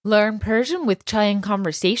Learn Persian with Chai and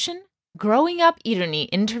Conversation? Growing Up Irani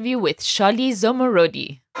interview with Shally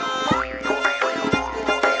Zomorodi.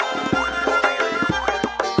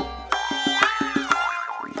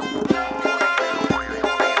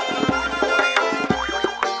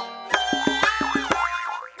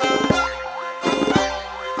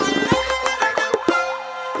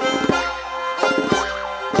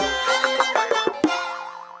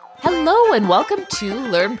 Hello and welcome to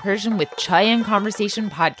Learn Persian with Chai and Conversation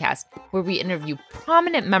podcast, where we interview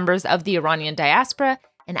prominent members of the Iranian diaspora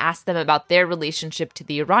and ask them about their relationship to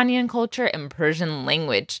the Iranian culture and Persian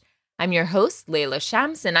language. I'm your host, Layla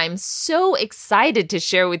Shams, and I'm so excited to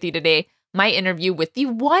share with you today my interview with the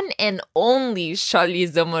one and only Shally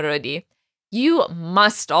Zomorodi. You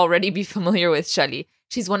must already be familiar with Shally.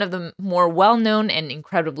 She's one of the more well-known and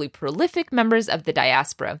incredibly prolific members of the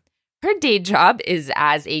diaspora. Her day job is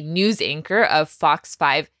as a news anchor of Fox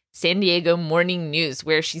 5 San Diego Morning News,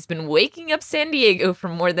 where she's been waking up San Diego for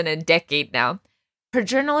more than a decade now. Her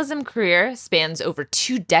journalism career spans over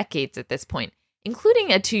 2 decades at this point,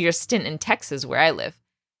 including a 2-year stint in Texas, where I live.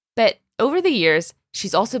 But over the years,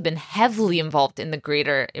 she's also been heavily involved in the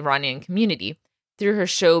greater Iranian community through her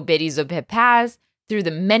show Beriz Pepaz, through the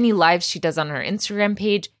many lives she does on her Instagram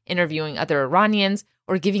page, interviewing other Iranians,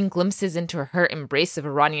 or giving glimpses into her embrace of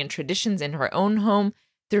Iranian traditions in her own home,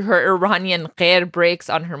 through her Iranian ghair breaks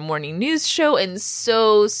on her morning news show, and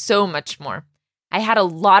so much more. I had a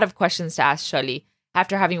lot of questions to ask Shally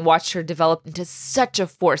after having watched her develop into such a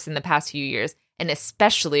force in the past few years, and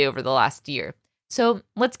especially over the last year. So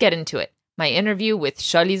let's get into it. My interview with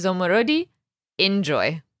Shally Zomorodi.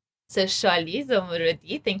 Enjoy. So Shally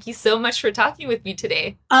Zomorodi, thank you so much for talking with me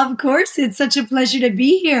today. Of course, it's such a pleasure to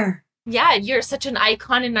be here. Yeah, you're such an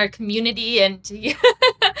icon in our community, and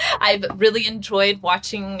I've really enjoyed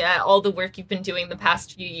watching all the work you've been doing the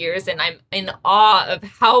past few years, and I'm in awe of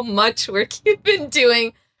how much work you've been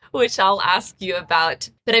doing, which I'll ask you about.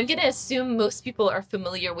 But I'm going to assume most people are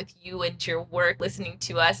familiar with you and your work, listening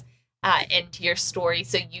to us and your story.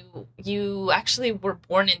 So you actually were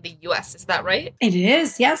born in the U.S., is that right? It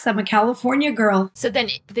is, yes. I'm a California girl. So then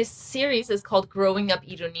this series is called Growing Up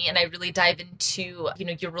Irani, and I really dive into,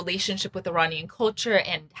 your relationship with Iranian culture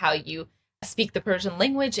and how you speak the Persian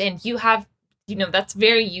language. And you have, that's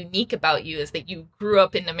very unique about you, is that you grew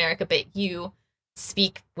up in America, but you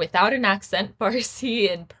speak without an accent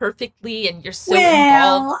Farsi and perfectly, and you're so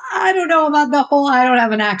involved. I don't know about the whole I don't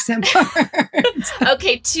have an accent part.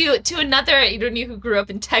 Okay, to another Irani who grew up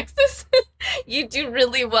in Texas, you do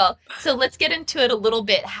really well. So let's get into it a little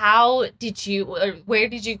bit. Where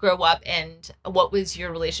did you grow up, and what was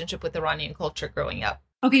your relationship with Iranian culture growing up?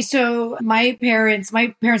 Okay, so my parents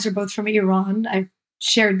are both from Iran. I've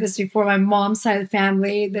shared this before. My mom's side of the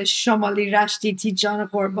family, the Shomali Rashti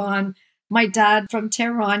Tijan Korban. My dad from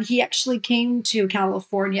Tehran, he actually came to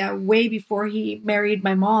California way before he married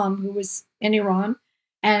my mom, who was in Iran,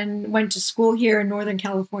 and went to school here in Northern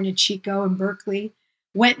California, Chico and Berkeley.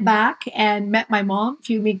 Went back and met my mom. A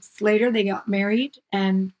few weeks later, they got married,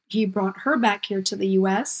 and he brought her back here to the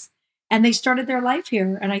U.S., and they started their life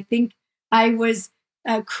here. And I think I was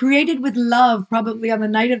created with love probably on the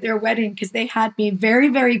night of their wedding, because they had me very,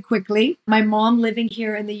 very quickly. My mom, living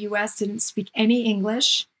here in the U.S., didn't speak any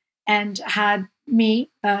English, and had me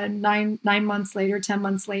 9 months later, 10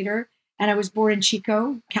 months later. And I was born in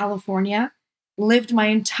Chico, California. Lived my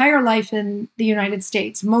entire life in the United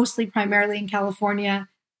States, mostly primarily in California.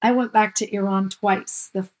 I went back to Iran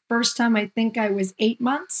twice. The first time, I think I was 8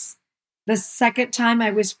 months. The second time,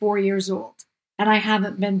 I was 4 years old. And I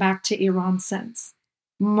haven't been back to Iran since.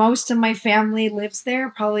 Most of my family lives there,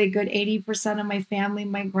 probably a good 80% of my family,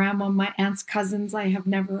 my grandma, my aunts, cousins, I have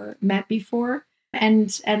never met before.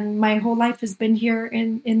 And my whole life has been here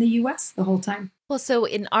in the U.S. the whole time. Well, so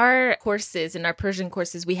in our courses, in our Persian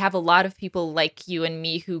courses, we have a lot of people like you and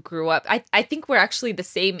me who grew up. I think we're actually the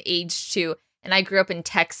same age too. And I grew up in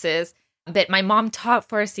Texas, but my mom taught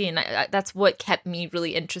Farsi, and that's what kept me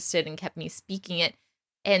really interested and kept me speaking it.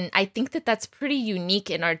 And I think that that's pretty unique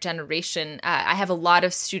in our generation. I have a lot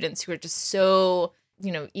of students who are just so,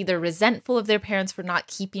 either resentful of their parents for not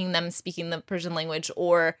keeping them speaking the Persian language,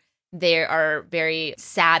 or they are very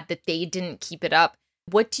sad that they didn't keep it up.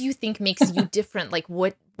 What do you think makes you different? Like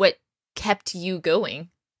what kept you going?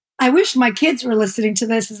 I wish my kids were listening to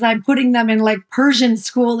this, as I'm putting them in like Persian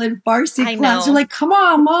school and Farsi class. They're like, come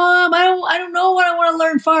on, Mom, I don't know what I want to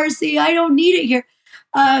learn Farsi. I don't need it here.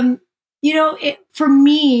 For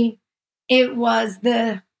me, it was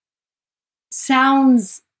the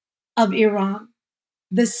sounds of Iran.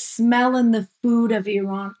 The smell and the food of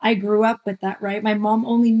Iran. I grew up with that, right? My mom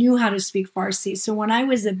only knew how to speak Farsi. So when I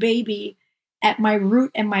was a baby, at my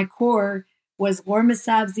root and my core was ghormeh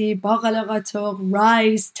sabzi, baghala ghatok,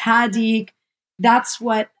 rice, tadik. That's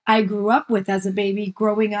what I grew up with as a baby,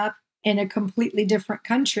 growing up in a completely different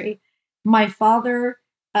country. My father,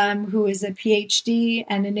 who is a PhD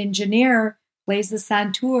and an engineer, plays the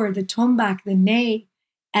santur, the tombak, the ney,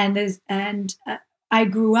 and I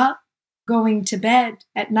grew up going to bed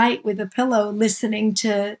at night with a pillow, listening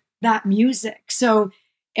to that music. So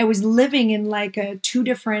it was living in like two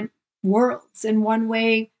different worlds. In one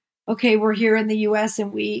way, okay, we're here in the US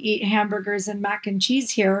and we eat hamburgers and mac and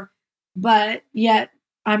cheese here, but yet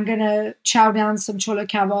I'm going to chow down some chola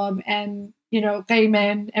kebab and,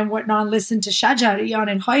 qaimen and whatnot, listen to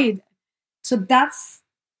Shajariyan and Haid. So that's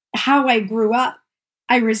how I grew up.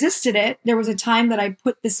 I resisted it. There was a time that I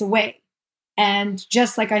put this away. And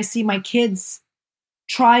just like I see my kids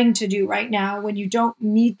trying to do right now, when you don't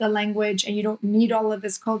need the language and you don't need all of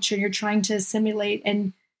this culture, you're trying to assimilate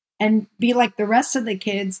and be like the rest of the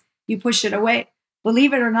kids, you push it away.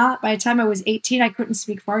 Believe it or not, by the time I was 18, I couldn't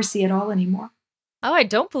speak Farsi at all anymore. Oh, I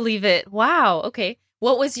don't believe it. Wow. Okay.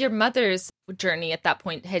 What was your mother's journey at that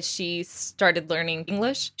point? Had she started learning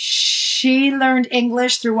English? She learned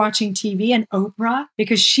English through watching TV and Oprah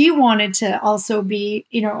because she wanted to also be,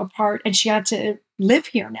 a part, and she had to live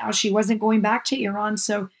here now. She wasn't going back to Iran.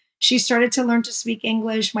 So she started to learn to speak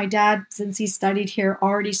English. My dad, since he studied here,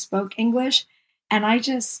 already spoke English. And I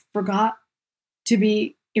just forgot to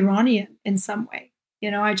be Iranian in some way.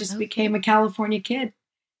 I just became a California kid.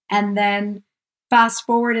 And then fast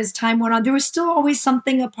forward as time went on, there was still always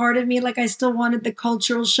something a part of me. Like I still wanted the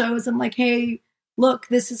cultural shows. I'm like, hey, look,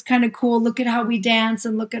 this is kind of cool. Look at how we dance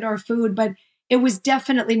and look at our food. But it was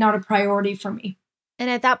definitely not a priority for me. And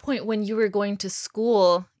at that point, when you were going to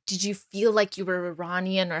school, did you feel like you were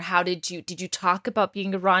Iranian, or how did you talk about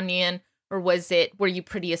being Iranian, or were you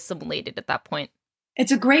pretty assimilated at that point?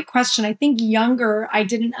 It's a great question. I think younger, I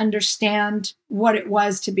didn't understand what it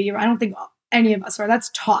was to be. I don't think any of us are. That's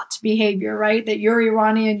taught behavior, right? That you're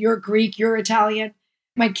Iranian, you're Greek, you're Italian.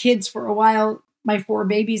 My kids for a while, my 4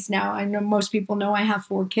 babies now, I know most people know I have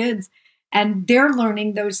 4 kids, and they're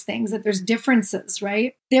learning those things, that there's differences,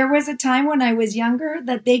 right? There was a time when I was younger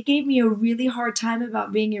that they gave me a really hard time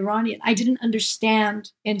about being Iranian. I didn't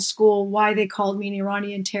understand in school why they called me an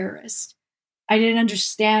Iranian terrorist. I didn't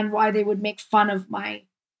understand why they would make fun of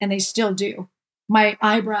and they still do, my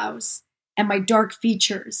eyebrows and my dark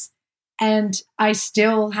features. And I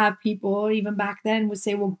still have people, even back then, would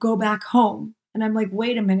say, well, go back home. And I'm like,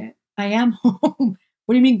 wait a minute, I am home.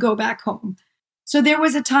 What do you mean go back home? So there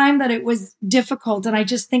was a time that it was difficult. And I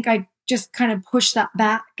just think I just kind of pushed that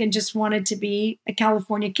back and just wanted to be a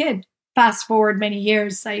California kid. Fast forward many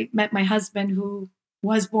years, I met my husband, who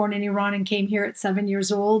was born in Iran and came here at 7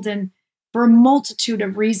 years old. And for a multitude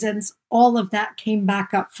of reasons, all of that came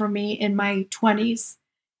back up for me in my 20s.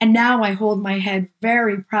 And now I hold my head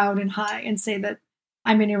very proud and high and say that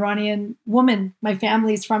I'm an Iranian woman. My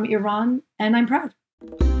family is from Iran, and I'm proud.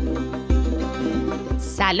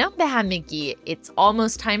 Salam be hamegi. It's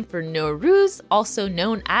almost time for Nowruz, also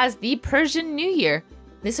known as the Persian New Year.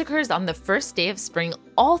 This occurs on the first day of spring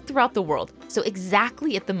all throughout the world, so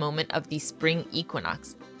exactly at the moment of the spring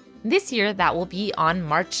equinox. This year, that will be on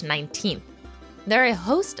March 19th. There are a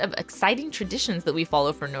host of exciting traditions that we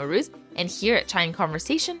follow for Nowruz, and here at Chai and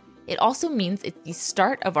Conversation, it also means it's the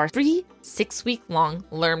start of our free 6-week-long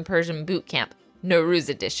Learn Persian bootcamp, Nowruz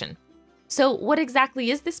edition. So what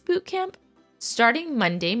exactly is this bootcamp? Starting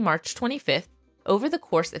Monday, March 25th, over the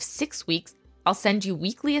course of 6 weeks, I'll send you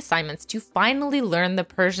weekly assignments to finally learn the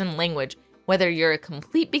Persian language, whether you're a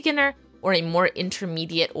complete beginner or a more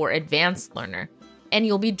intermediate or advanced learner. And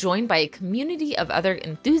you'll be joined by a community of other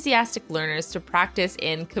enthusiastic learners to practice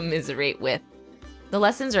and commiserate with. The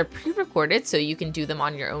lessons are pre-recorded so you can do them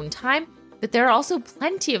on your own time, but there are also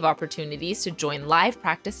plenty of opportunities to join live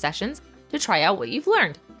practice sessions to try out what you've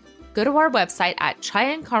learned. Go to our website at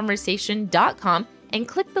chaiandconversation.com and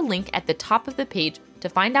click the link at the top of the page to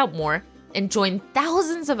find out more and join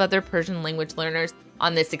thousands of other Persian language learners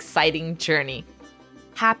on this exciting journey.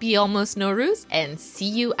 Happy almost Nowruz, and see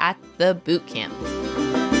you at the bootcamp.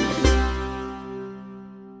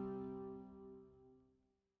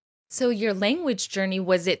 So your language journey,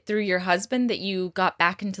 was it through your husband that you got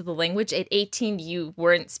back into the language? At 18, you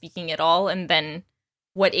weren't speaking at all, and then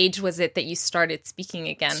what age was it that you started speaking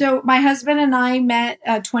again? So my husband and I met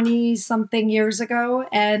 20-something years ago,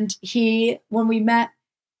 and when we met,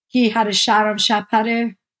 he had a Sharam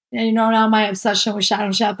Shapare. And you know now my obsession with Sharam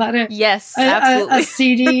Shapare. Yes, absolutely. A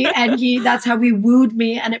CD, and that's how he wooed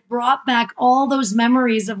me, and it brought back all those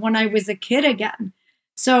memories of when I was a kid again.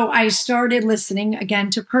 So I started listening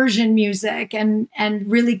again to Persian music and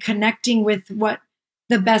really connecting with what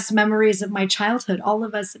the best memories of my childhood. All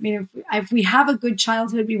of us, I mean, if we have a good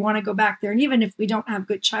childhood, we want to go back there. And even if we don't have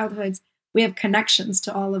good childhoods, we have connections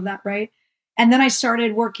to all of that, right? And then I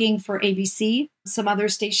started working for ABC, some other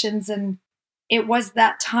stations. And it was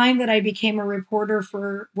that time that I became a reporter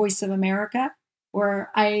for Voice of America,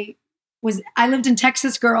 where I lived in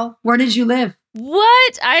Texas, girl. Where did you live?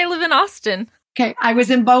 What? I live in Austin. Okay. I was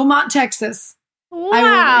in Beaumont, Texas.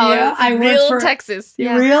 Wow. I worked for Texas.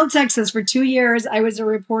 Yeah. Real Texas for 2 years. I was a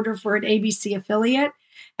reporter for an ABC affiliate,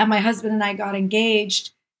 and my husband and I got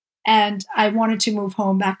engaged, and I wanted to move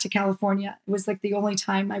home back to California. It was like the only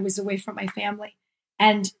time I was away from my family.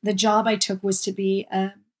 And the job I took was to be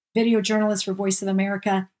a video journalist for Voice of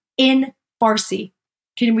America in Farsi.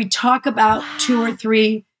 Can we talk about 2 or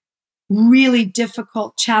 3 really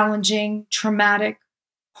difficult, challenging, traumatic,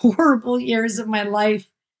 horrible years of my life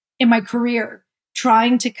in my career,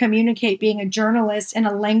 trying to communicate being a journalist in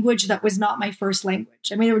a language that was not my first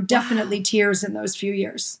language. I mean, there were definitely tears in those few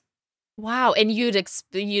years. Wow. And you'd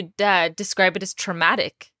describe it as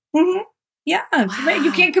traumatic. Mm-hmm. Yeah. Wow.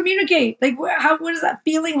 You can't communicate. Like, what is that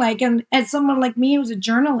feeling like? And as someone like me who's a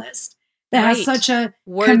journalist that has such a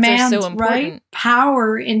command, right?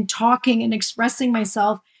 Power in talking and expressing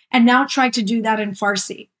myself, and now try to do that in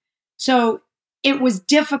Farsi. So it was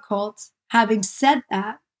difficult. Having said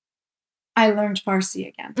that, I learned Farsi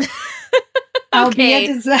again.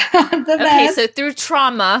 Okay. Okay, so through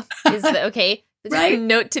trauma is okay. Right?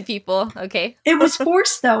 Note to people. Okay. It was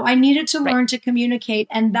forced, though. I needed to learn to communicate,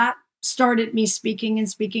 and that started me speaking and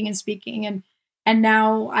speaking and speaking, and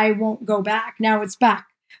now I won't go back. Now it's back.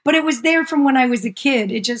 But it was there from when I was a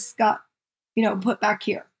kid. It just got, put back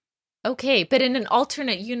here. Okay, but in an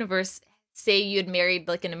alternate universe, say you had married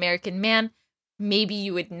like an American man, maybe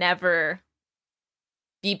you would never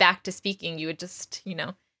be back to speaking. You would just,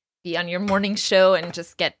 be on your morning show and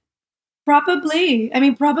just get... Probably. I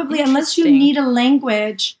mean, unless you need a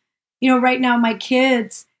language. Right now, my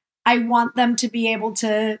kids, I want them to be able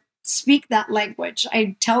to speak that language.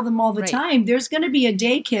 I tell them all the time, there's going to be a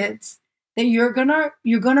day, kids, that you're going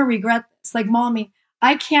to regret this. Like, mommy,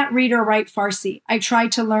 I can't read or write Farsi. I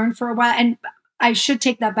tried to learn for a while, and I should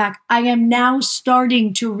take that back. I am now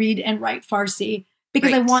starting to read and write Farsi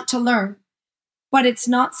because I want to learn. But it's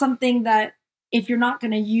not something that if you're not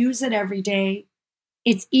going to use it every day,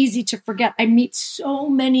 it's easy to forget. I meet so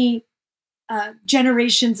many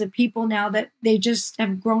generations of people now that they just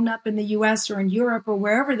have grown up in the US or in Europe or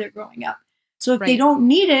wherever they're growing up. So if they don't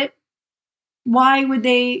need it, why would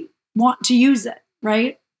they want to use it?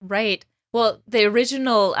 Right? Right. Well, the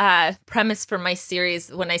original premise for my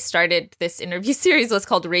series when I started this interview series was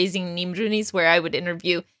called Raising Nimrunis, where I would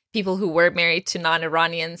interview people who were married to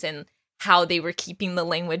non-Iranians and how they were keeping the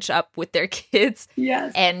language up with their kids.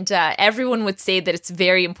 Yes. And everyone would say that it's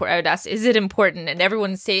very important. I would ask, is it important? And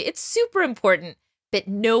everyone would say, it's super important. But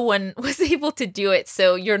no one was able to do it.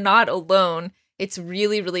 So you're not alone. It's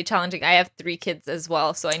really, really challenging. I have 3 kids as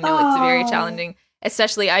well. So I know it's very challenging.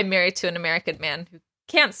 Especially I'm married to an American man who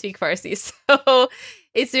can't speak Farsi. So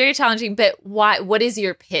it's very challenging. But what is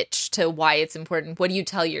your pitch to why it's important? What do you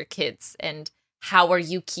tell your kids? And how are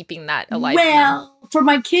you keeping that alive? Well, for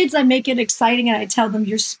my kids, I make it exciting and I tell them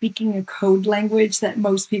you're speaking a code language that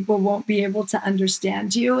most people won't be able to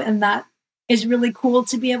understand you. And that is really cool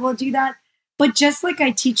to be able to do that. But just like I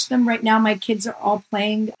teach them right now, my kids are all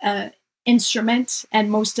playing an instrument, and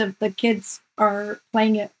most of the kids are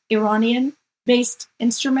playing an Iranian-based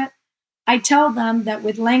instrument. I tell them that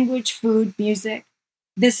with language, food, music,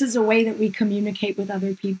 this is a way that we communicate with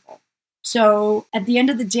other people. So at the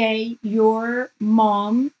end of the day, your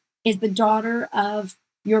mom is the daughter of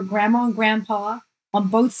your grandma and grandpa on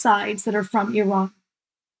both sides that are from Iran.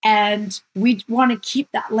 And we want to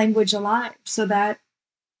keep that language alive so that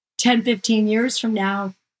 10, 15 years from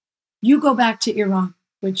now, you go back to Iran,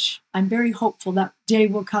 which I'm very hopeful that day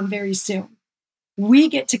will come very soon. We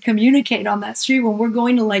get to communicate on that street when we're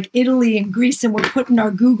going to like Italy and Greece and we're putting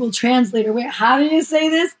our Google Translator. Wait, how do you say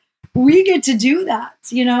this? We get to do that,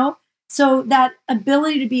 So that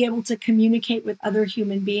ability to be able to communicate with other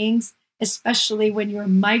human beings, especially when you're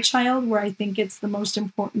my child, where I think it's the most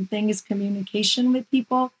important thing is communication with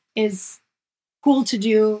people, is cool to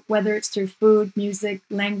do, whether it's through food, music,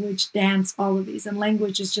 language, dance, all of these. And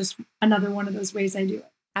language is just another one of those ways I do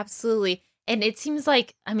it. Absolutely. And it seems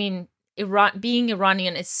like, being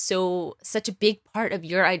Iranian is such a big part of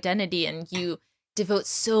your identity, and you devote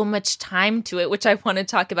so much time to it, which I want to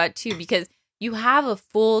talk about too, because you have a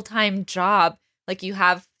full-time job. Like you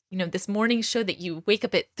have, this morning show that you wake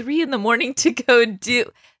up at 3 a.m. to go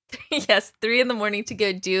do. Yes, 3 a.m. to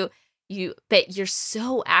go do you, but you're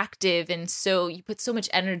so active and so you put so much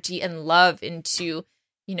energy and love into,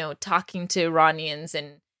 talking to Iranians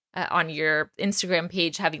and on your Instagram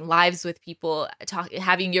page, having lives with people,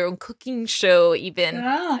 having your own cooking show, even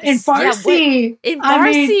In Farsi. In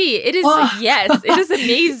Farsi, it is yes, it is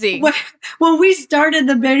amazing. When we started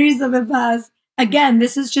the Berries of Ibaz, again,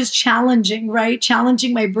 this is just challenging, right?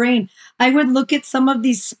 Challenging my brain. I would look at some of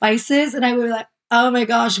these spices and I would be like, oh my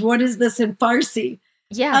gosh, what is this in Farsi?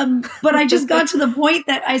 Yeah. But I just got to the point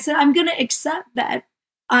that I said, I'm going to accept that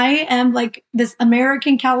I am like this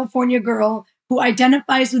American California girl who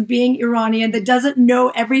identifies with being Iranian, that doesn't know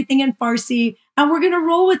everything in Farsi, and we're going to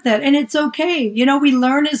roll with it. And it's okay. We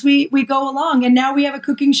learn as we go along. And now we have a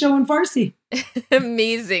cooking show in Farsi.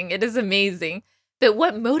 Amazing. It is amazing. But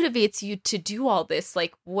what motivates you to do all this?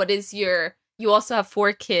 Like, you also have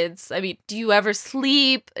 4 kids. I mean, do you ever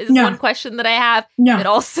sleep? Is one question that I have. No. But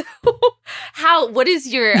also,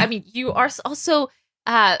 you are also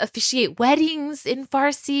officiate weddings in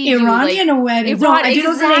Farsi. Iranian weddings. I do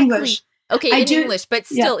those in English. Okay, English, but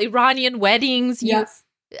still Iranian weddings. Yes.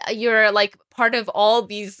 You're like part of all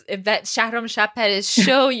these events. Shahram Shapet's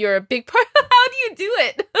show. You're a big part. How do you do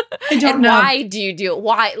it? I don't know. Why do you do it?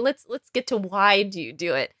 Why? Let's get to why do you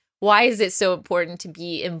do it? Why is it so important to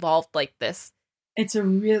be involved like this? It's a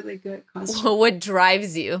really good question. What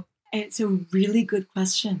drives you? It's a really good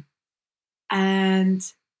question. And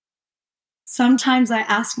sometimes I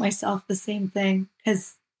ask myself the same thing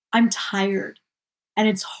because I'm tired and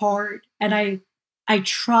it's hard. And I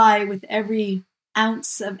try with every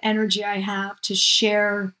ounce of energy I have to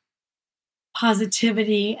share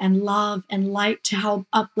positivity and love and light to help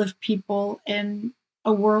uplift people in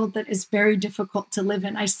a world that is very difficult to live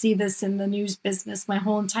in. I see this in the news business. My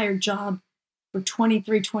whole entire job for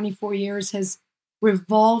 23, 24 years has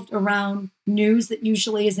revolved around news that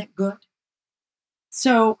usually isn't good.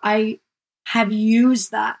 So I have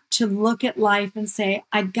used that to look at life and say,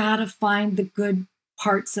 I gotta find the good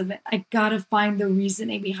parts of it. I gotta find the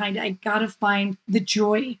reasoning behind it. I gotta find the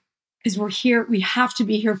joy, because we're here. We have to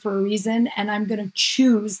be here for a reason. And I'm going to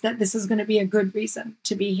choose that this is going to be a good reason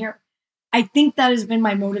to be here. I think that has been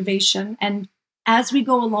my motivation. And as we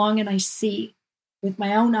go along and I see with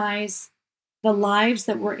my own eyes the lives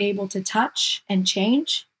that we're able to touch and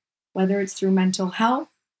change, whether it's through mental health,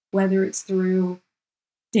 whether it's through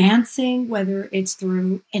dancing, whether it's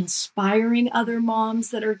through inspiring other moms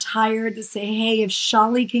that are tired to say, hey, if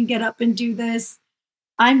Shally can get up and do this,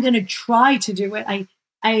 I'm going to try to do it.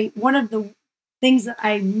 One of the things that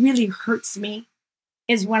really hurts me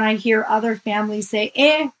is when I hear other families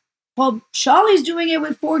say, well, Shally's doing it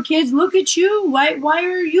with 4 kids. Look at you. Why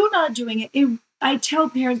are you not doing it? I tell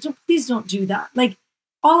parents, please don't do that. Like,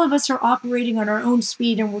 all of us are operating on our own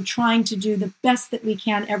speed and we're trying to do the best that we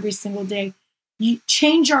can every single day. You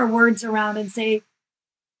change our words around and say,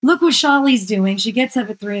 look what Shally's doing. She gets up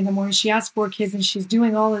at 3 a.m. She has 4 kids and she's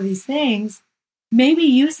doing all of these things. Maybe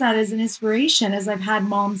use that as an inspiration, as I've had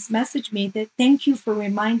moms message me that thank you for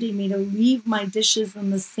reminding me to leave my dishes in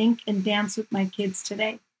the sink and dance with my kids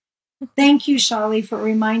today. Thank you, Shally, for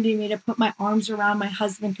reminding me to put my arms around my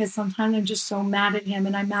husband, because sometimes I'm just so mad at him,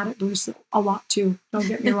 and I'm mad at Bruce a lot too. Don't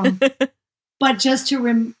get me wrong. But just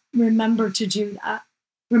to remember to do that.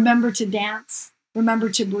 Remember to dance. Remember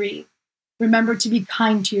to breathe. Remember to be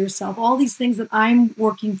kind to yourself. All these things that I'm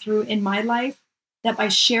working through in my life, that by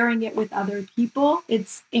sharing it with other people,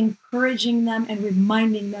 it's encouraging them and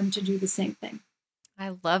reminding them to do the same thing.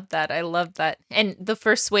 I love that. I love that. And the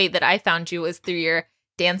first way that I found you was through your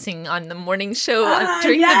dancing on the morning show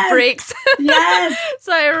during the breaks. Yes.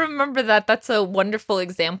 So I remember that. That's a wonderful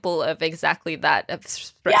example of exactly that, of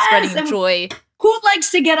spreading joy. Who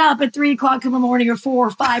likes to get up at 3 o'clock in the morning, or 4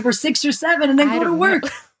 or 5 or 6 or 7 and then go to work?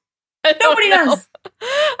 Nobody does.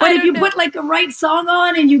 But if you put like a right song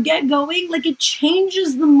on and you get going, like, it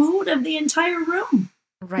changes the mood of the entire room.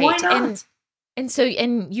 Right. Why not?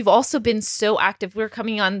 And you've also been so active. We're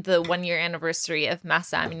coming on the 1-year anniversary of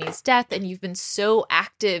Mahsa Amini's death, and you've been so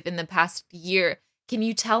active in the past year. Can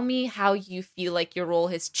you tell me how you feel like your role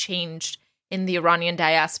has changed in the Iranian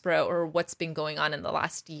diaspora, or what's been going on in the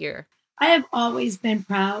last year? I have always been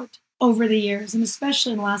proud over the years, and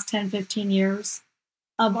especially in the last 10, 15 years,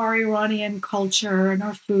 of our Iranian culture and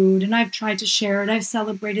our food. And I've tried to share it. I've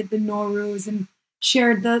celebrated the Nowruz and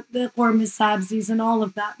shared the Hormuz Sabzis and all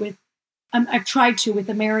of that with, I've tried to with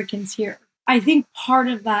Americans here. I think part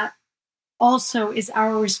of that also is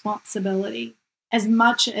our responsibility, as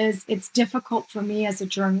much as it's difficult for me as a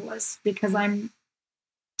journalist, because I'm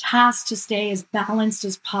tasked to stay as balanced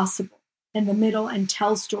as possible in the middle and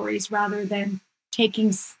tell stories rather than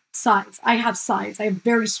taking sides. I have sides. I have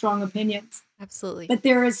very strong opinions. Absolutely. But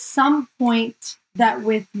there is some point that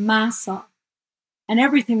with Massa and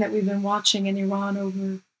everything that we've been watching in Iran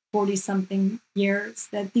over 40-something years,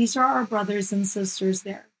 that these are our brothers and sisters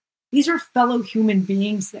there. These are fellow human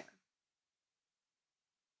beings there.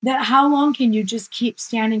 That how long can you just keep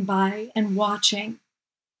standing by and watching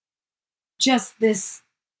just this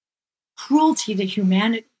cruelty to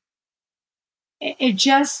humanity? It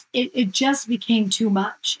just became too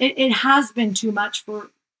much. It has been too much for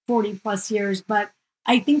 40 plus years, but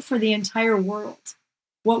I think for the entire world,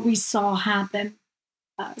 what we saw happen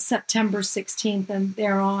September 16th and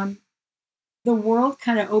thereon, the world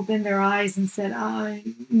kind of opened their eyes and said,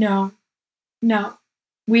 no,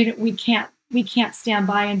 we can't stand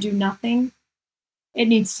by and do nothing. It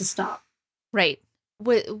needs to stop. Right.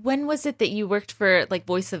 When was it that you worked for like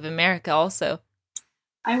Voice of America also?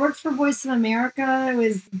 I worked for Voice of America. It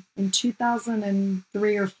was in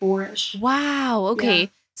 2003 or 4-ish. Wow. Okay. Yeah.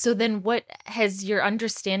 So then what has your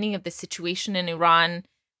understanding of the situation in Iran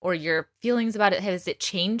or your feelings about it, has it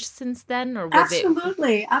changed since then? Or was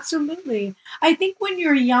Absolutely. I think when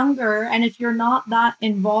you're younger and if you're not that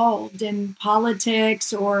involved in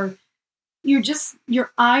politics or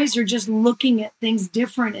your eyes are just looking at things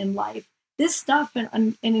different in life. This stuff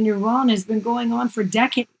in Iran has been going on for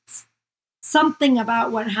decades. Something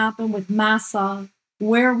about what happened with Massa,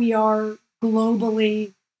 where we are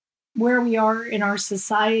globally, where we are in our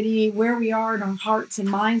society, where we are in our hearts and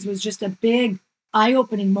minds was just a big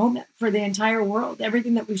eye-opening moment for the entire world.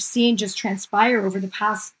 Everything that we've seen just transpire over the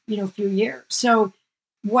past, few years. So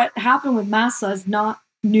what happened with Massa is not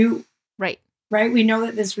new. Right. We know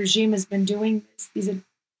that this regime has been doing these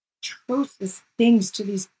atrocious things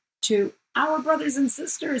to our brothers and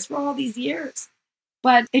sisters for all these years.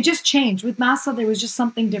 But it just changed. With Massa, there was just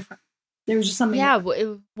something different.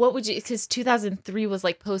 What would you, because 2003 was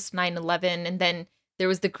like post 9/11, and then there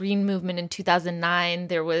was the Green Movement in 2009.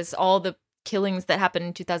 There was all the killings that happened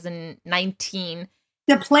in 2019.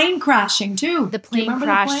 The plane crashing, too. The plane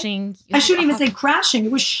crashing. I shouldn't even say crashing.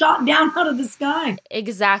 It was shot down out of the sky.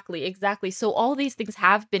 Exactly. So all these things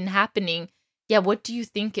have been happening. Yeah, what do you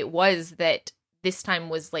think it was that this time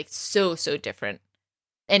was like so different?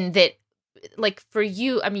 And that, like, for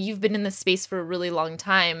you, I mean, you've been in this space for a really long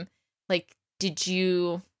time. Like, did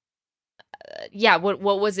you, what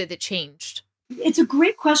was it that changed? It's a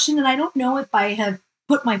great question, and I don't know if I have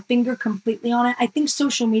put my finger completely on it. I think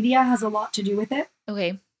social media has a lot to do with it.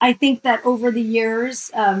 Okay. I think that over the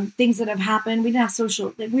years, things that have happened, we didn't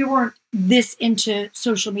have we weren't this into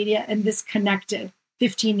social media and this connected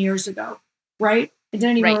 15 years ago, right? It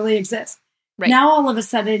didn't even really exist. Right. Now, all of a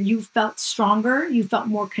sudden, you felt stronger. You felt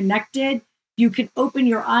more connected. You could open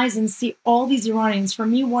your eyes and see all these Iranians. For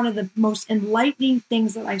me, one of the most enlightening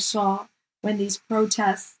things that I saw when these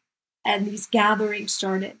protests and these gatherings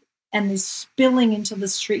started and this spilling into the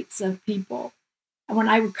streets of people. And when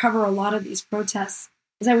I would cover a lot of these protests,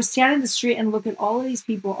 is I would stand in the street and look at all of these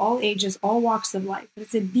people, all ages, all walks of life. And I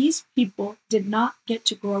said, these people did not get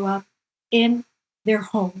to grow up in their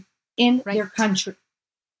home, in their country.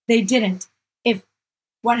 They didn't. If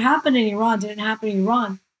what happened in Iran didn't happen in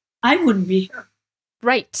Iran, I wouldn't be here.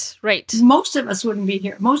 Right. Most of us wouldn't be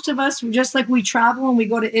here. Most of us, just like we travel and we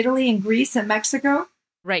go to Italy and Greece and Mexico.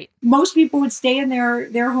 Right. Most people would stay in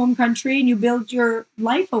their home country and you build your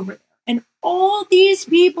life over there. And all these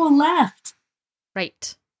people left.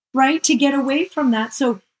 Right. To get away from that.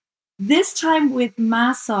 So this time with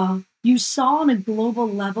Massa, you saw on a global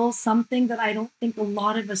level something that I don't think a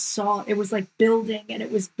lot of us saw. It was like building and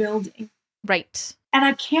it was building. Right. And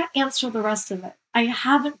I can't answer the rest of it. I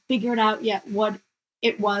haven't figured out yet what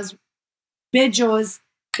it was. Bijos,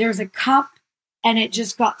 there's a cup and it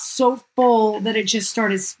just got so full that it just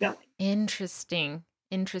started spilling. Interesting.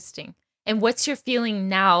 And what's your feeling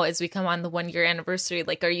now as we come on the 1-year anniversary?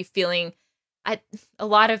 Like, are you feeling a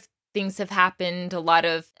lot of things have happened, a lot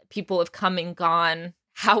of people have come and gone.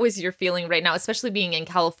 How is your feeling right now, especially being in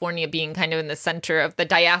California, being kind of in the center of the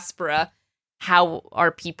diaspora? How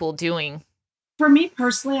are people doing? For me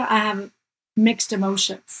personally, I have mixed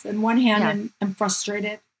emotions. On one hand, I'm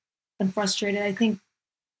frustrated. I think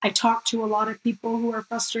I talk to a lot of people who are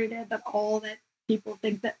frustrated that all that people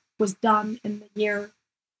think that was done in the year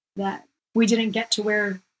that we didn't get to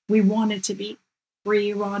where we wanted to be.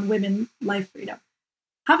 Free Iran, women, life, freedom.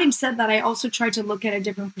 Having said that, I also try to look at a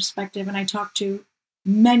different perspective, and I talk to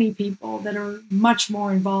many people that are much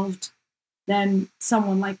more involved than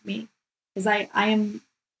someone like me, because I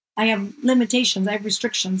have limitations, I have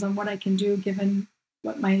restrictions on what I can do given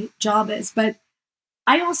what my job is. But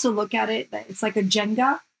I also look at it that it's like a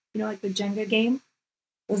Jenga, like the Jenga game,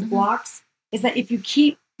 those blocks, is that if you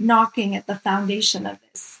keep knocking at the foundation of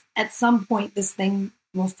this. At some point, this thing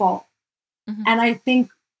will fall. Mm-hmm. And I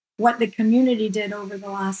think what the community did over the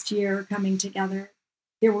last year coming together,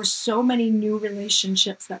 there were so many new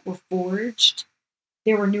relationships that were forged.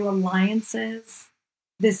 There were new alliances.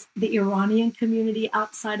 The Iranian community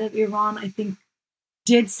outside of Iran, I think,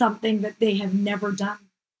 did something that they have never done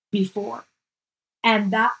before.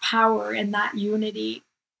 And that power and that unity,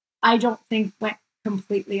 I don't think went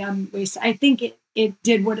completely unwasted. I think it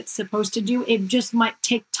did what it's supposed to do. It just might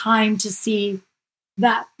take time to see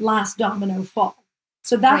that last domino fall.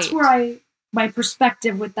 So that's where my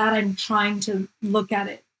perspective with that, I'm trying to look at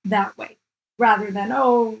it that way, rather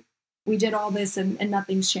than, we did all this and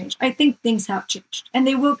nothing's changed. I think things have changed and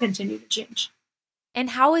they will continue to change. And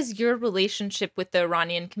how is your relationship with the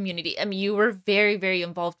Iranian community? I mean, you were very, very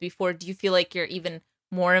involved before. Do you feel like you're even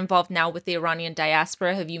more involved now with the Iranian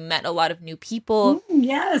diaspora? Have you met a lot of new people?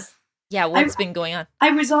 Yes. Yeah, what's been going on? I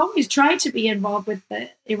was always trying to be involved with the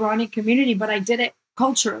Iranian community, but I did it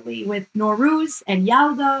culturally with Nowruz and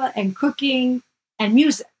Yalda and cooking and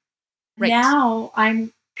music. Right. Now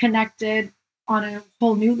I'm connected on a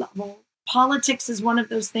whole new level. Politics is one of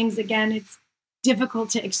those things, again, it's difficult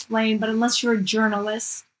to explain, but unless you're a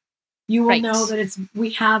journalist, you will know that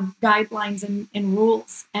we have guidelines and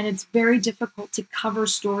rules, and it's very difficult to cover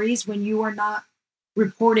stories when you are not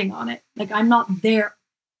reporting on it. Like, I'm not there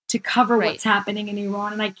to cover what's happening in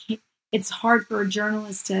Iran, and I can't. It's hard for a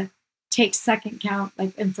journalist to take second count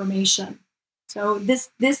like information. So this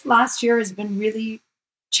last year has been really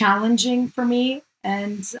challenging for me,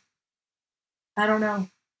 and I don't know.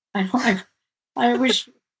 I wish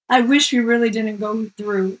we really didn't go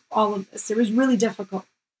through all of this. It was really difficult.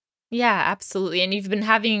 Yeah, absolutely. And you've been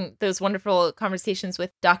having those wonderful conversations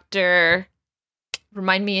with Dr.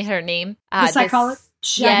 Remind me her name. The psychologist,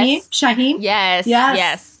 Shaheen.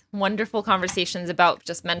 Yes. Wonderful conversations about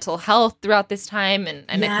just mental health throughout this time. And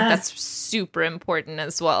I think that's super important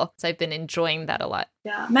as well. So I've been enjoying that a lot.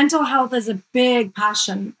 Yeah, mental health is a big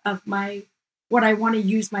passion of what I want to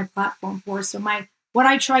use my platform for. So what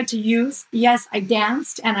I tried to use, yes, I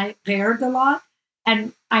danced and I reared a lot.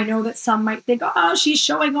 And I know that some might think, she's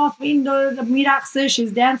showing off in the mirakse,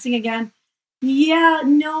 she's dancing again. Yeah,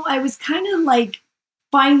 no, I was kind of like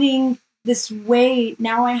finding this way.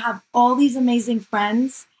 Now I have all these amazing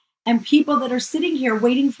friends and people that are sitting here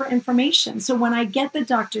waiting for information. So when I get the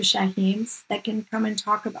Dr. Shaheens that can come and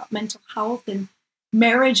talk about mental health and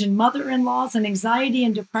marriage and mother-in-laws and anxiety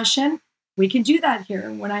and depression, we can do that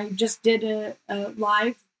here. When I just did a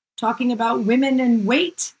live talking about women and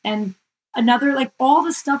weight and another, like all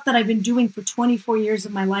the stuff that I've been doing for 24 years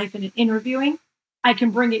of my life and interviewing, I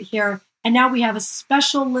can bring it here. And now we have a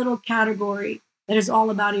special little category that is all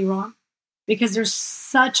about Iran, because there's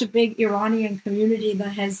such a big Iranian community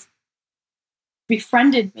that has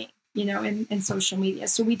befriended me, in social media.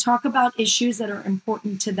 So we talk about issues that are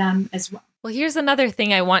important to them as well. Well, here's another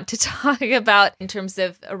thing I want to talk about in terms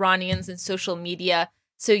of Iranians and social media.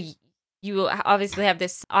 So you obviously have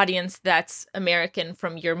this audience that's American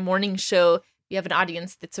from your morning show. You have an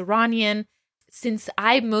audience that's Iranian. Since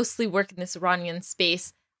I mostly work in this Iranian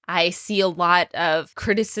space, I see a lot of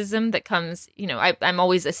criticism that comes, I'm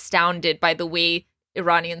always astounded by the way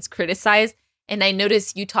Iranians criticize. And I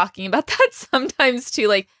notice you talking about that sometimes too.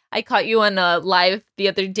 Like, I caught you on a live the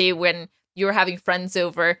other day when you were having friends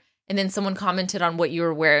over, and then someone commented on what you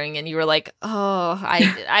were wearing, and you were like,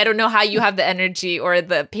 I don't know how you have the energy or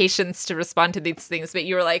the patience to respond to these things. But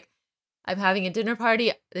you were like, I'm having a dinner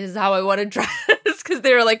party. This is how I want to dress. Because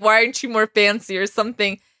they were like, why aren't you more fancy or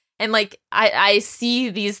something? And like, I see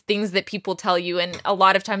these things that people tell you, and a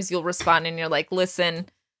lot of times you'll respond and you're like, listen,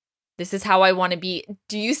 this is how I want to be.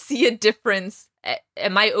 Do you see a difference?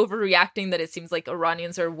 Am I overreacting that it seems like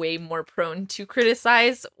Iranians are way more prone to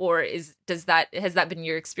criticize, or has that been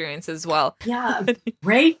your experience as well? Yeah,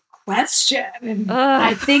 great question. And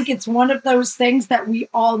I think it's one of those things that we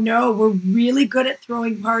all know. We're really good at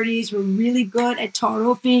throwing parties. We're really good at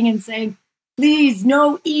tarofing and saying, please,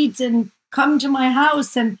 no, eat and come to my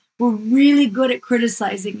house. And we're really good at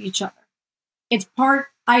criticizing each other.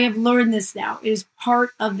 I have learned this now. It is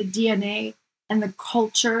part of the DNA and the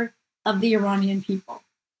culture of the Iranian people.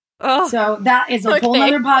 Oh, so that is a whole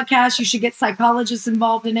other podcast. You should get psychologists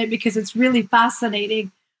involved in it because it's really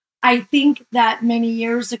fascinating. I think that many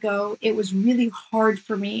years ago, it was really hard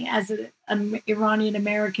for me as an Iranian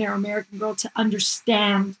American or American girl to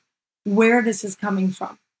understand where this is coming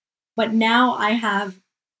from. But now I have,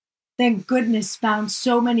 thank goodness, found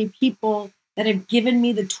so many people that have given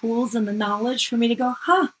me the tools and the knowledge for me to go,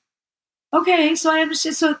 okay, so I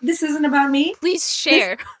understand. So this isn't about me. Please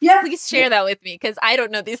share. Please share that with me, because I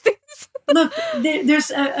don't know these things. Look,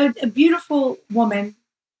 there's a beautiful woman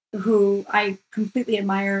who I completely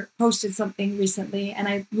admire, posted something recently, and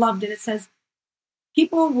I loved it. It says,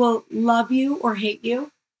 people will love you or hate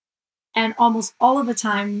you, and almost all of the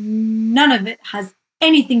time, none of it has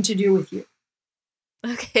anything to do with you.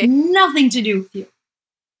 Okay. Nothing to do with you.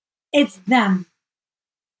 It's them.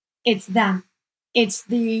 It's them. It's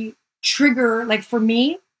the trigger. Like for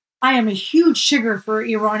me, I am a huge trigger for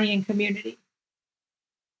Iranian community.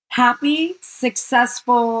 Happy,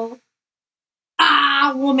 successful,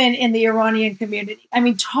 woman in the Iranian community. I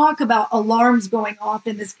mean, talk about alarms going off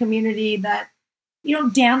in this community that,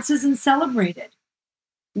 dances and celebrated.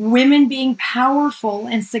 Women being powerful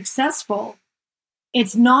and successful.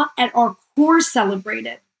 It's not at our core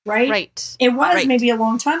celebrated, right? Right. It was maybe a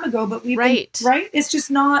long time ago, but we've been, right? It's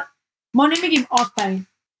just not.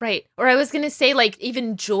 Right. Or I was going to say, like,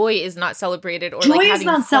 even joy is not celebrated, or joy like is having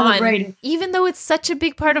not fun, celebrated, even though it's such a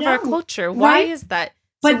big part of our culture. Why is that?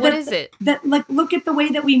 But what is it? That, like, look at the way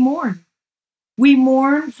that we mourn. We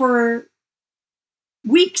mourn for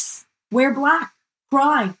weeks. Wear black,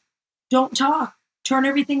 cry, don't talk, turn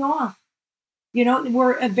everything off.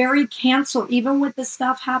 We're a very cancel. Even with the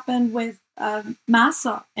stuff happened with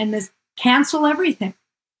Massa and this cancel everything.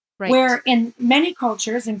 Right. Where in many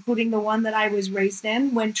cultures, including the one that I was raised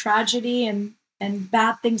in, when tragedy and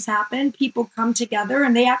bad things happen, people come together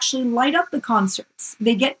and they actually light up the concerts.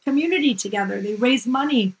 They get community together. They raise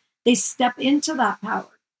money. They step into that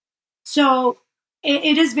power. So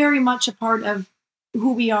it is very much a part of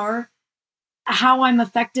who we are. How I'm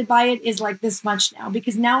affected by it is like this much now,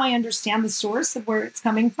 because now I understand the source of where it's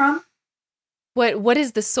coming from. What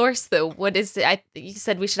is the source, though? What is it? You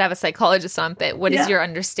said we should have a psychologist on, but what is your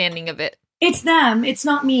understanding of it? It's them. It's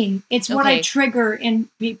not me. It's what I trigger in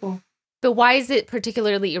people. But why is it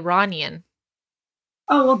particularly Iranian?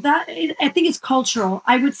 Oh, well, I think it's cultural.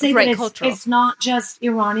 I would say that it's not just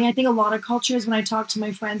Iranian. I think a lot of cultures, when I talk to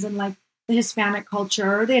my friends in like the Hispanic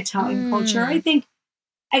culture or the Italian culture, I think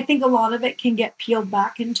a lot of it can get peeled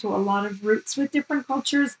back into a lot of roots with different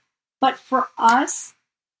cultures. But for us,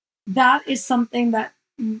 that is something that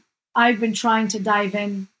I've been trying to dive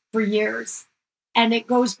in for years. And it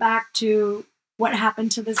goes back to what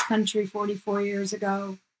happened to this country 44 years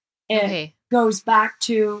ago. It goes back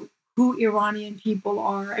to who Iranian people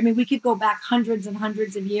are. I mean, we could go back hundreds and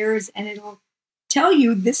hundreds of years and it'll tell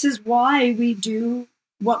you this is why we do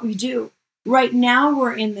what we do. Right now,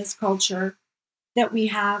 we're in this culture that we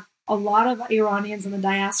have a lot of Iranians in the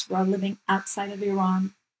diaspora living outside of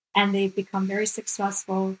Iran, and they've become very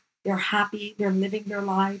successful. They're happy. They're living their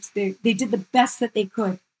lives. They did the best that they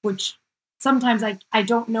could, which sometimes I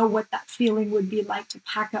don't know what that feeling would be like to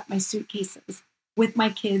pack up my suitcases with my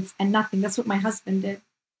kids and nothing. That's what my husband did.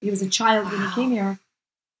 He was a child when he came here.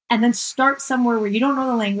 And then start somewhere where you don't know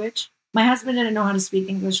the language. My husband didn't know how to speak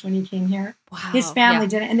English when he came here. Wow. His family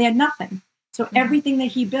didn't, and they had nothing. So everything that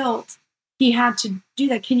he built, he had to do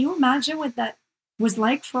that. Can you imagine what that was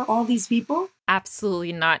like for all these people?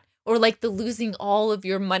 Absolutely not. Or like the losing all of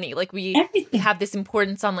your money. Like we have this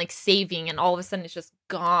importance on like saving, and all of a sudden it's just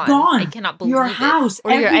gone. I cannot believe your house, it.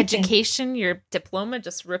 Or your education, your diploma,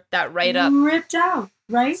 just ripped that right up. Ripped out,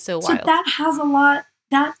 right? So wild. So that has a lot,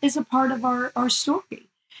 that is a part of our story.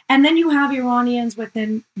 And then you have Iranians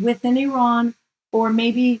within Iran, or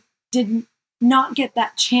maybe did not get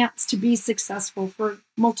that chance to be successful for a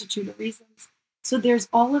multitude of reasons. So there's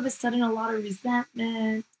all of a sudden a lot of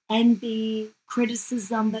resentment, envy,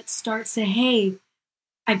 criticism that starts to, hey,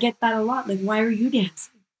 I get that a lot. Like, why are you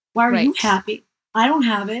dancing? Why are you happy? I don't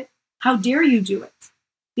have it. How dare you do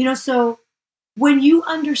it? So when you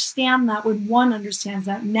understand that, when one understands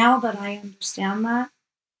that, now that I understand that,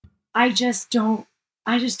 I just don't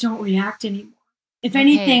react anymore. If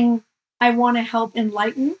anything, I want to help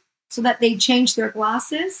enlighten so that they change their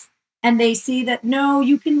glasses and they see that, no,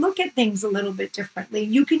 you can look at things a little bit differently.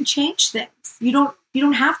 You can change things. You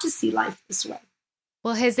don't have to see life this way.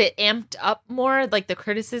 Well, has it amped up more, like the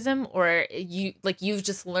criticism, or you've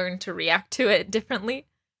just learned to react to it differently?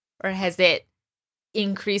 Or has it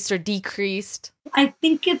increased or decreased? I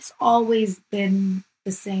think it's always been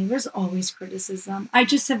the same. There's always criticism. I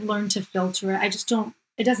just have learned to filter it.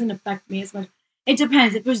 It doesn't affect me as much. It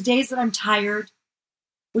depends. If there's days that I'm tired,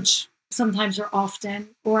 which sometimes are often,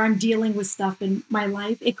 or I'm dealing with stuff in my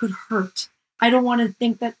life, it could hurt. I don't want to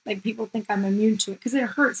think that like people think I'm immune to it, because it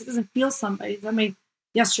hurts. It doesn't feel somebody. Somebody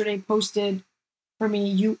yesterday posted for me,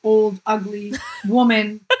 "You old, ugly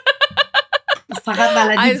woman."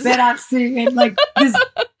 and like this,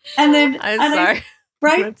 and then I'm sorry.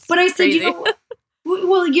 Right? But I said, crazy.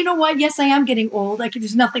 Well, you know what? Yes, I am getting old.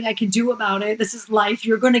 There's nothing I can do about it. This is life.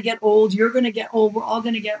 You're going to get old. You're going to get old. We're all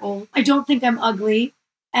going to get old. I don't think I'm ugly.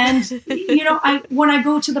 And, when I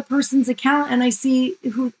go to the person's account and I see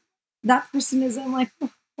who that person is, I'm like, oh,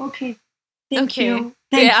 okay, thank you.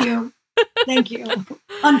 Thank you. Thank you.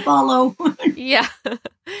 Unfollow. Yeah.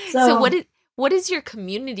 So what is your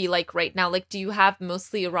community like right now? Like, do you have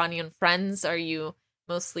mostly Iranian friends? Are you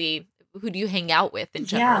mostly... Who do you hang out with in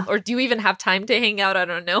general? Or do you even have time to hang out? I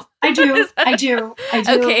don't know. I do.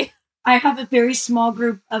 Okay. I have a very small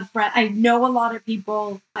group of friends. I know a lot of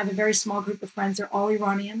people. I have a very small group of friends. They're all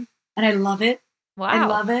Iranian. And I love it. Wow. I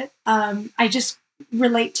love it. I just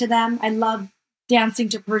relate to them. I love dancing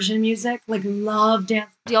to Persian music. Love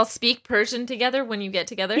dance. Do y'all speak Persian together when you get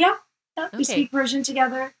together? Yeah. We speak Persian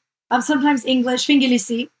together. Sometimes English,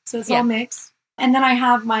 Fingilisi. So it's all mixed. And then I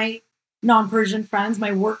have my non-Persian friends,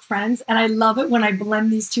 my work friends. And I love it when I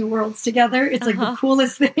blend these two worlds together. It's the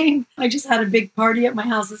coolest thing. I just had a big party at my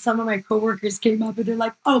house and some of my coworkers came up and they're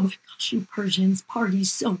like, oh my gosh, you Persians party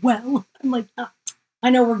so well. I'm like, oh,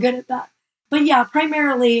 I know we're good at that. But yeah,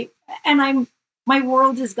 primarily, and my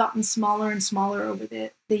world has gotten smaller and smaller over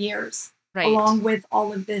the years. Right. Along with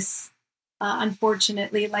all of this,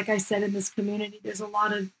 unfortunately, like I said, in this community, there's a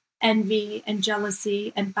lot of envy and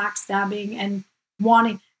jealousy and backstabbing and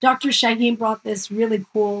wanting. Dr. Shaheen brought this really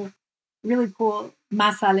cool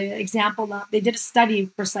masala example up. They did a study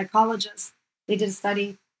for psychologists. They did a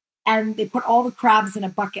study and they put all the crabs in a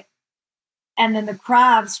bucket. And then the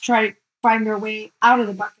crabs try to find their way out of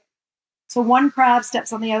the bucket. So one crab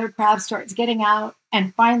steps on the other crab, starts getting out.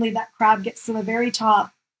 And finally that crab gets to the very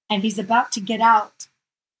top and he's about to get out.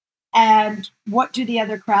 And what do the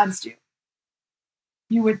other crabs do?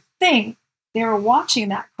 You would think they were watching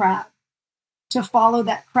that crab to follow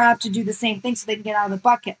that crab to do the same thing so they can get out of the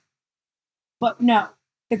bucket. But no,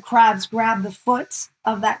 the crabs grabbed the foot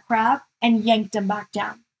of that crab and yanked him back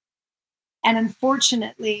down. And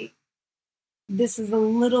unfortunately, this is a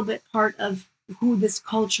little bit part of who this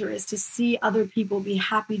culture is. To see other people be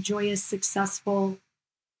happy, joyous, successful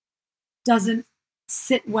doesn't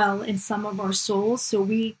sit well in some of our souls. So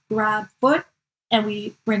we grab foot and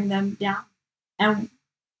we bring them down. And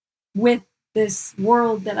with this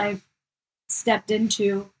world that I've stepped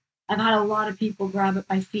into, I've had a lot of people grab at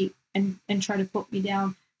my feet and try to put me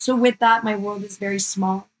down. So with that, my world is very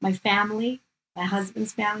small. My family, my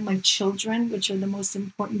husband's family, my children, which are the most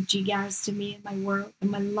important jigars to me in my world,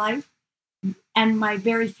 in my life, and my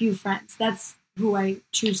very few friends. That's who I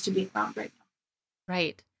choose to be around right now.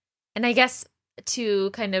 Right. And I guess to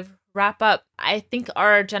kind of wrap up, I think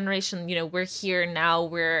our generation, we're here now,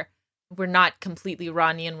 we're not completely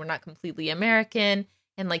Iranian, we're not completely American.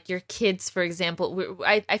 And like your kids, for example,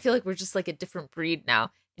 I feel like we're just like a different breed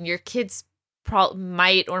now. And your kids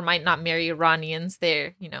might or might not marry Iranians.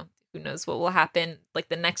 They're, who knows what will happen, like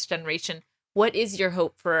the next generation. What is your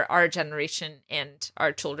hope for our generation and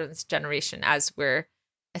our children's generation as we're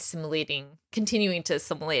continuing to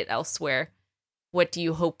assimilate elsewhere? What do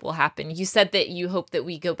you hope will happen? You said that you hope that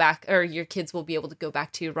we go back, or your kids will be able to go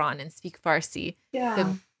back to Iran and speak Farsi. Yeah.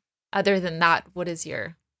 So, other than that, what is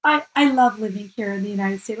your... I love living here in the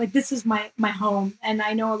United States. Like, this is my home. And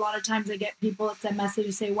I know a lot of times I get people that send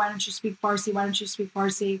messages say, why don't you speak Farsi? Why don't you speak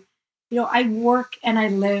Farsi? I work and I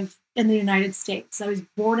live in the United States. I was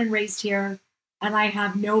born and raised here, and I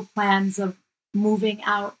have no plans of moving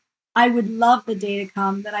out. I would love the day to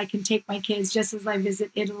come that I can take my kids, just as I visit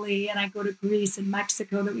Italy and I go to Greece and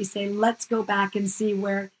Mexico, that we say, let's go back and see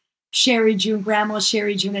where Sherry June, Grandma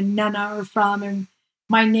Sherry June and Nana are from. And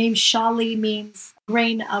my name Shally means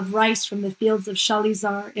grain of rice from the fields of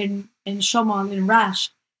Shalizar in Shomal, in Rash.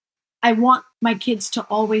 I want my kids to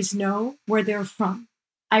always know where they're from.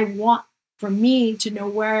 I want for me to know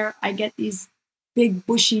where I get these big,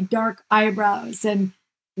 bushy, dark eyebrows and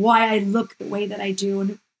why I look the way that I do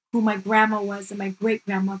and who my grandma was and my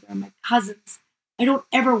great-grandmother and my cousins. I don't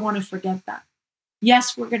ever want to forget that.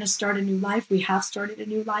 Yes, we're going to start a new life. We have started a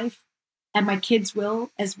new life, and my kids will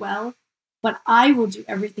as well. But I will do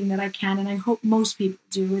everything that I can, and I hope most people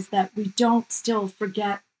do, is that we don't still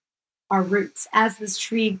forget our roots. As this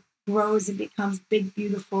tree grows and becomes big,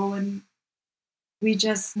 beautiful, and we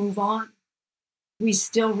just move on, we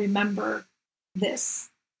still remember this,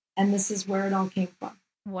 and this is where it all came from.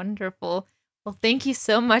 Wonderful. Well, thank you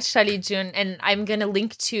so much, Shally June. And I'm going to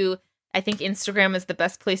link to, I think Instagram is the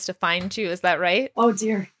best place to find you. Is that right? Oh,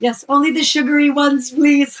 dear. Yes. Only the sugary ones,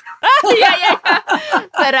 please. Yeah.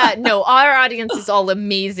 But no, our audience is all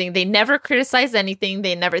amazing. They never criticize anything.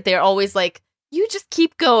 They're always like you just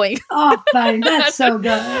keep going. Oh, fine. That's so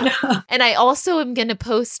good. And I also am going to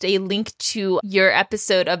post a link to your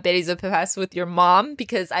episode of Berizo Pepas with your mom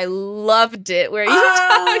because I loved it where you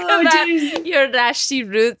talk about your Rashi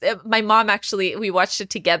roots. My mom actually, we watched it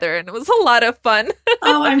together and it was a lot of fun.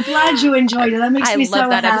 Oh, I'm glad you enjoyed it. That makes me so happy. I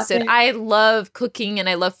love that episode. I love cooking and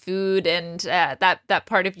I love food and that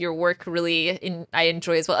part of your work really I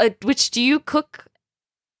enjoy as well. Which do you cook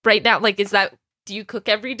right now? Like, do you cook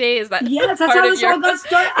every day? Is that yes? That's how this all got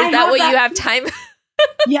started. Is that what you have time?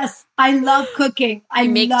 Yes, I love cooking. I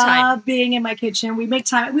love being in my kitchen. We make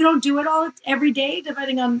time. We don't do it all every day,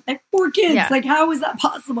 depending on 4 kids. Yeah. Like, how is that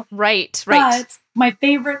possible? Right. But my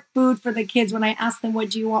favorite food for the kids when I ask them, "What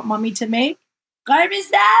do you want mommy to make?" Garbi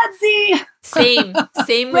sabzi.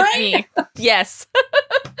 Same with me. Yes.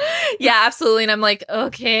 Yeah, absolutely. And I'm like,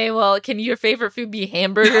 okay, well, can your favorite food be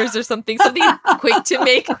hamburgers or something quick to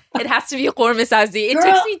make? It has to be korma sabzi. It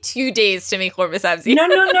takes me 2 days to make korma sabzi.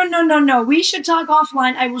 No. We should talk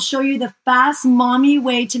offline. I will show you the fast mommy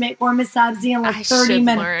way to make korma sabzi in like 30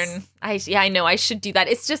 minutes. I know. I should do that.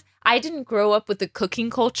 It's just, I didn't grow up with the cooking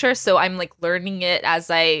culture, so I'm like learning it as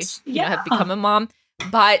I have become a mom.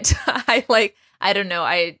 But I don't know.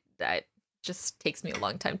 I just takes me a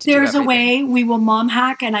long time to do everything. There's a way we will mom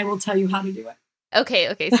hack and I will tell you how to do it.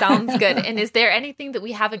 Okay. Sounds good. And is there anything that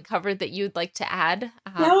we haven't covered that you'd like to add?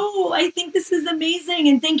 No, I think this is amazing.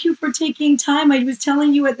 And thank you for taking time. I was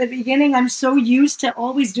telling you at the beginning, I'm so used to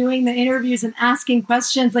always doing the interviews and asking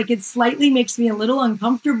questions. Like it slightly makes me a little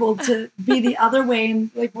uncomfortable to be the other way. And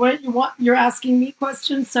like, what you want, you're asking me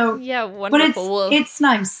questions. So yeah, wonderful. But it's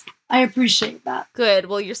nice. I appreciate that. Good.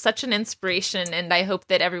 Well, you're such an inspiration. And I hope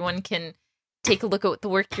that everyone can take a look at the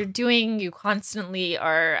work you're doing. You constantly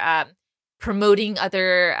are promoting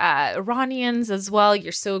other Iranians as well.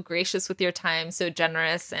 You're so gracious with your time, so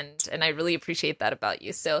generous, and I really appreciate that about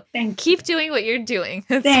you. So keep doing what you're doing.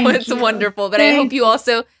 It's wonderful. But I hope you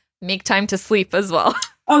also make time to sleep as well.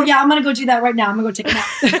 Oh, yeah, I'm going to go do that right now. I'm going to go take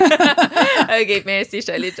a nap. Okay, merci,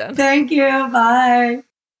 Shally Jan. Thank you. Bye.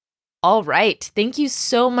 All right. Thank you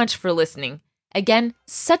so much for listening. Again,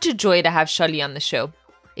 such a joy to have Shally on the show.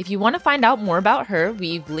 If you want to find out more about her,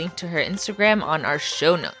 we've linked to her Instagram on our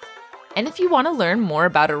show notes. And if you want to learn more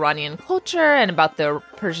about Iranian culture and about the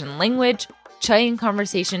Persian language, Chai in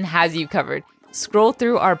Conversation has you covered. Scroll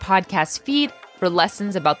through our podcast feed for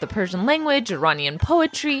lessons about the Persian language, Iranian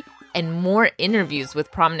poetry, and more interviews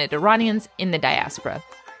with prominent Iranians in the diaspora.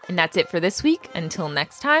 And that's it for this week. Until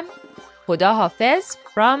next time, Khuda Hafiz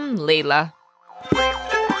from Layla.